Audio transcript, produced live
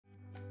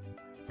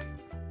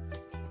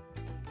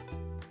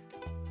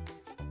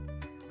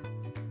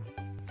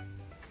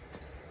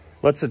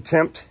Let's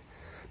attempt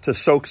to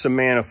soak some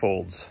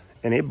manifolds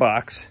in a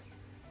box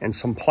and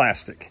some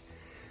plastic.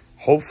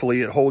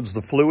 Hopefully it holds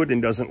the fluid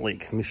and doesn't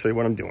leak. Let me show you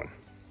what I'm doing.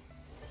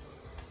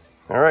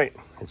 All right,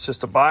 it's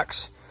just a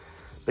box,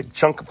 big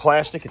chunk of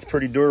plastic. It's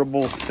pretty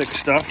durable, thick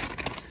stuff.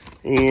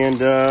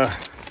 And I'm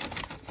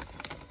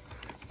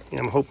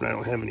hoping I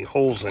don't have any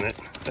holes in it.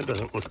 That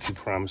doesn't look too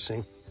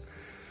promising.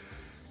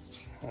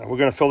 We're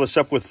gonna fill this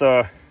up with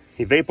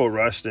Evapo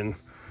Rust and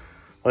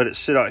let it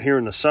sit out here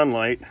in the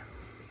sunlight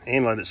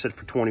and let it sit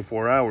for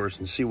 24 hours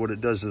and see what it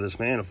does to this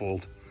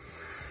manifold.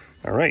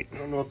 All right, I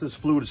don't know if this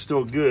fluid is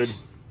still good,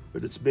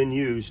 but it's been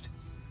used.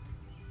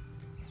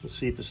 Let's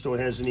see if it still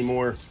has any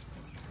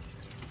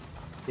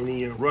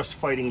rust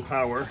fighting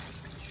power.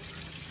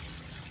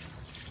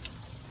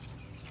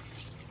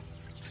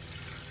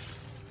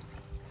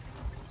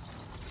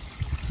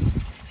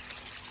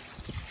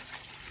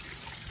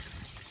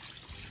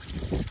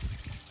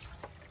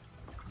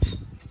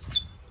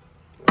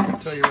 I can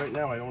tell you right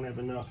now, I don't have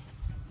enough.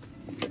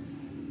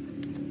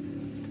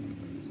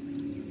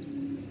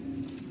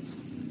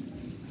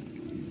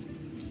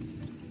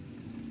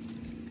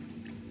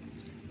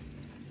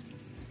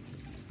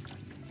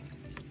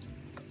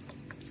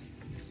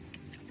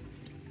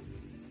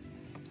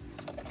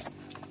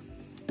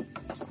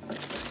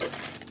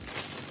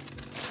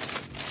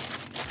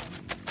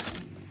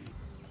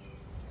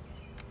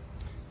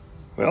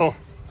 Well,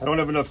 I don't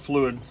have enough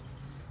fluid,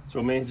 so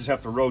I may just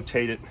have to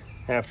rotate it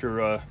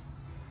after a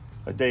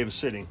day of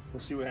sitting.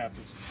 Let's see what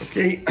happens.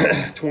 Okay,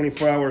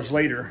 24 hours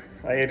later,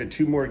 I added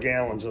 2 more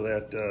gallons of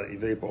that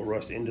Evapo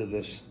Rust into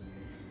this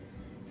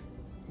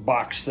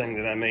box thing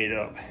that I made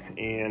up.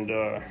 And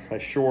I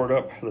shored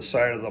up the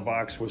side of the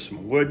box with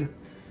some wood,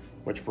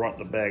 which brought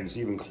the bags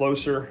even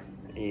closer,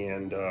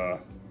 and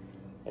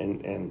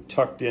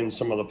tucked in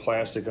some of the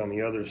plastic on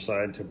the other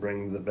side to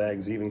bring the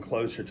bags even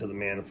closer to the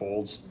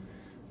manifolds.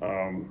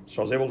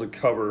 So I was able to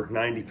cover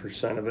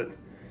 90% of it,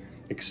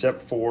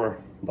 except for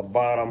the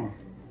bottom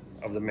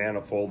of the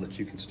manifold that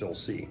you can still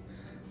see.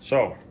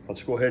 So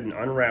let's go ahead and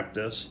unwrap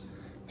this,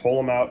 pull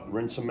them out,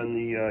 rinse them in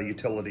the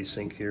utility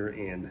sink here,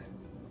 and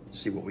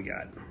see what we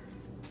got.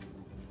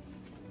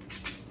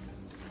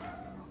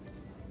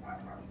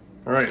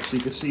 All right, so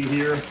you can see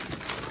here,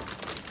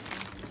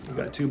 we've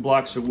got 2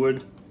 blocks of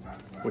wood,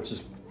 which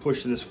is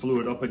pushing this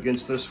fluid up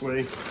against this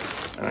way.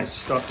 And I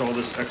stuffed all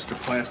this extra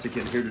plastic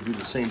in here to do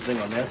the same thing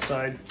on that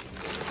side.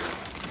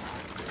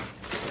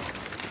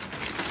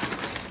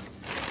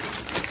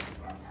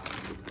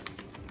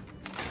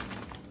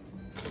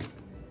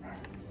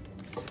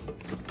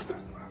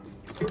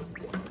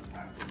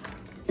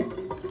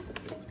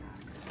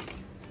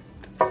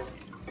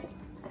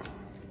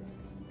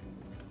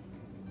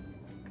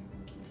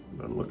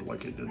 Doesn't look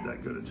like it did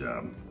that good a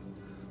job.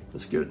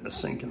 Let's get it in the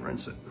sink and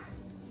rinse it.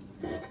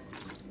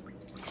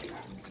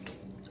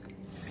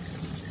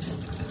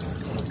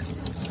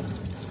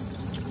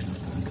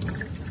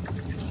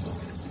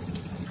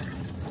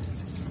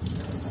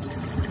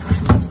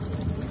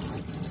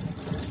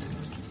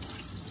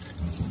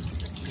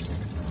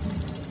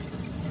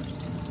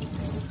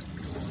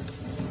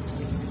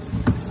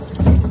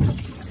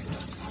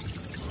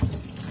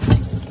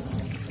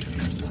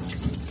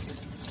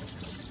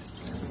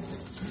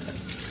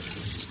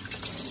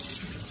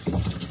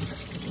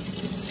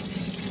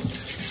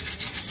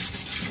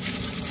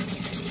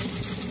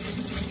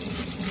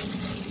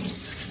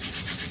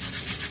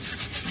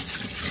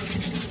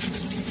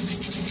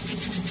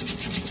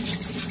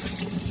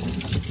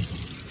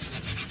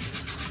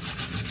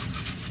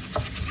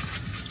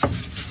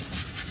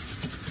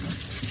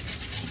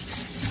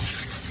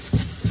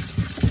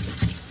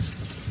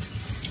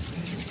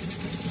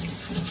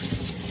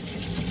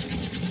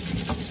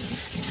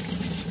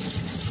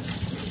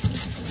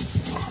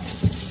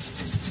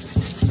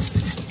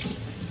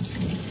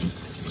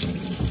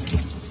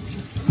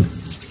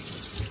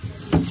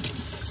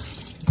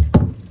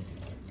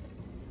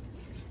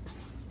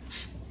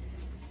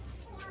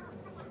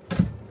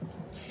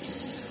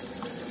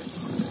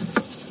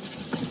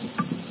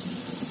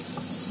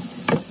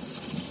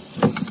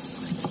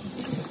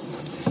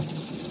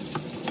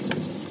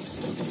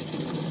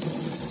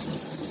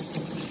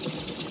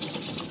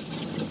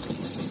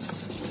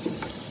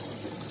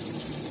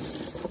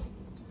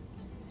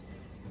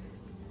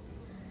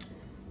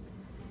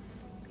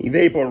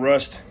 Evapo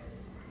Rust,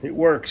 it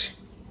works.